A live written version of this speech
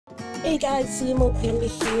Hey guys, CMO Panda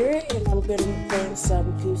here, and I'm going to be playing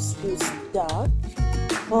some Goose Goose Duck.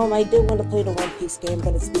 I did want to play the One Piece game,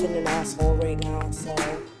 but it's being an asshole right now, so...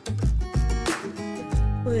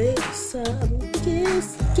 Play some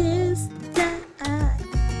Goose Goose Duck.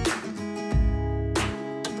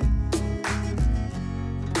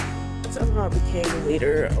 Somehow I became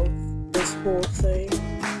leader of this whole thing.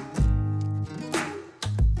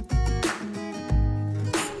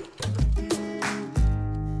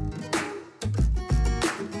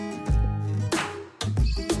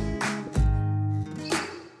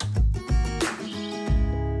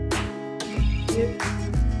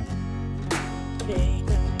 Okay,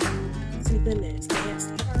 see the next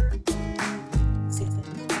part. See the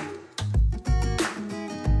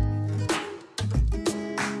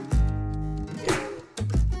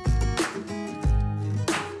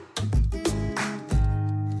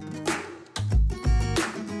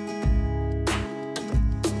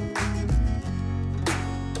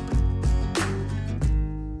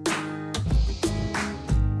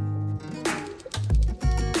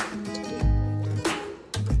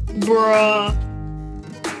bruh.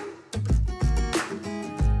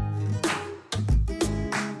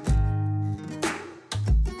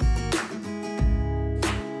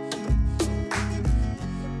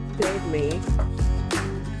 Killed me.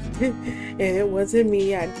 And it wasn't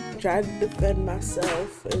me. I tried to defend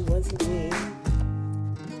myself. It wasn't me.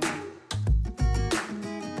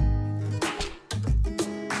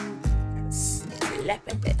 Slap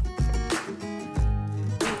at it.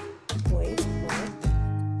 Wait, what?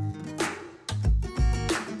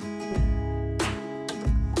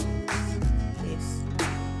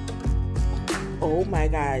 Oh my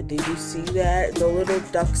god, did you see that? The little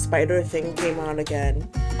duck spider thing came out again.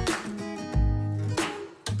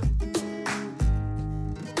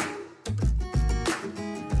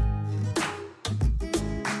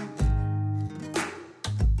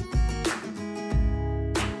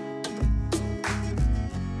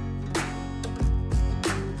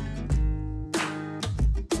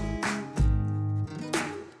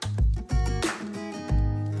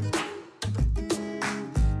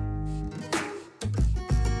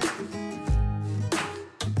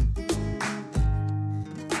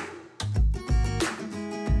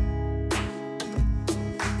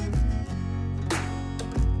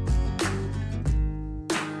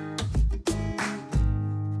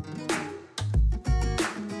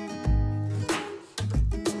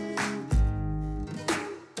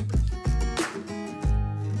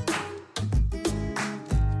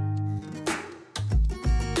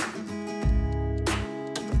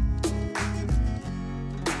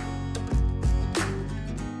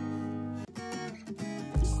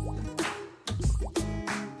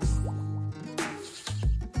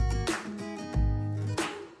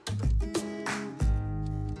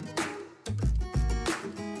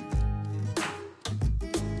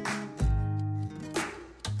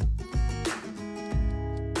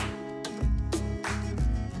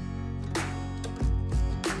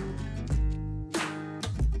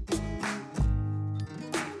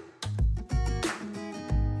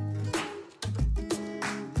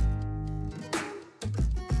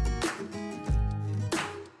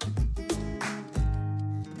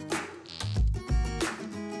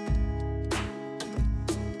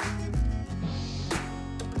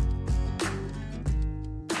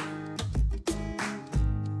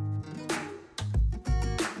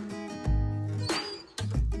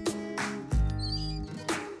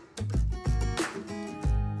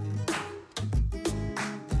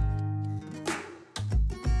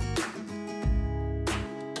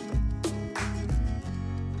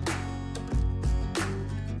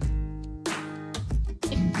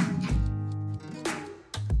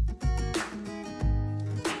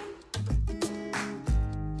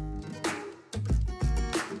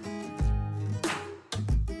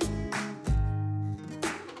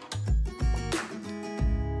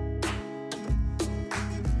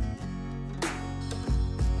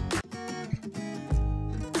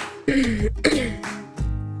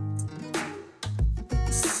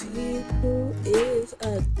 Let's see who is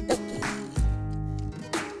a ducky.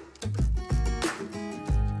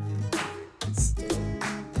 Let's do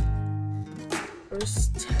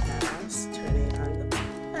first task, turning on the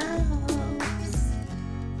valves.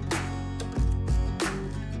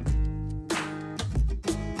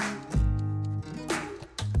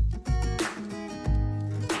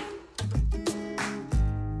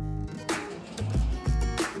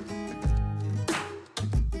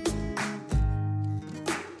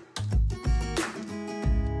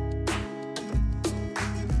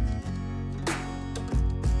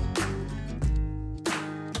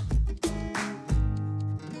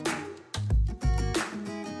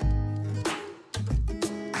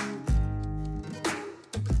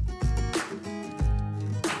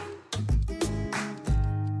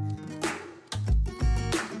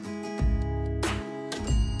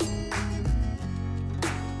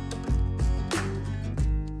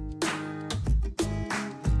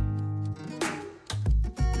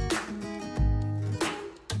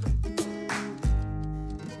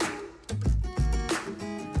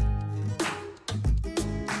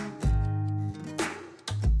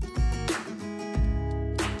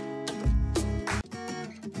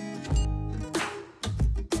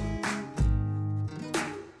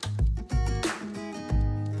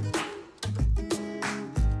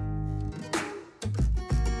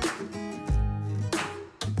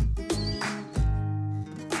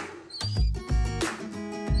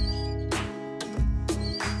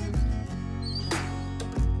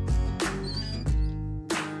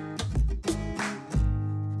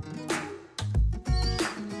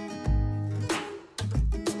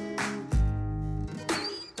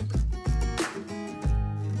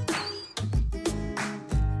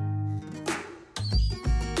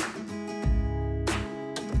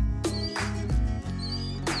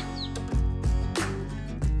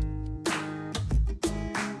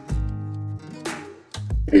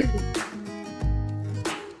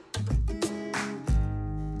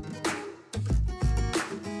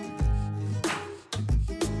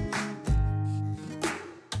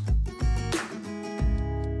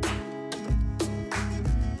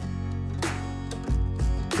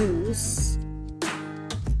 goose.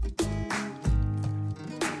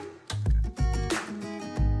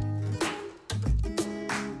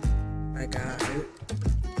 I got it.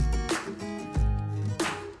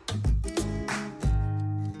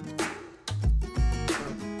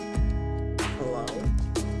 Hello.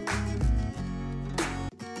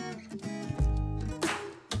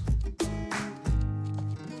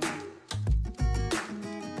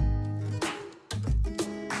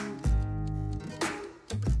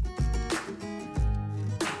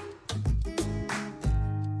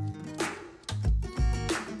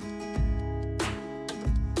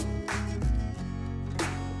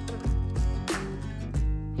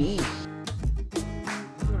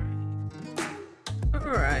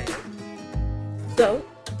 Alright. So,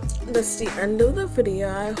 that's the end of the video.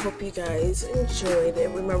 I hope you guys enjoyed it.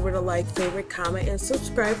 Remember to like, favorite, comment, and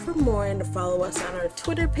subscribe for more, and to follow us on our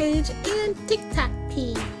Twitter page and TikTok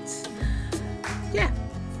page. Yeah.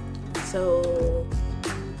 So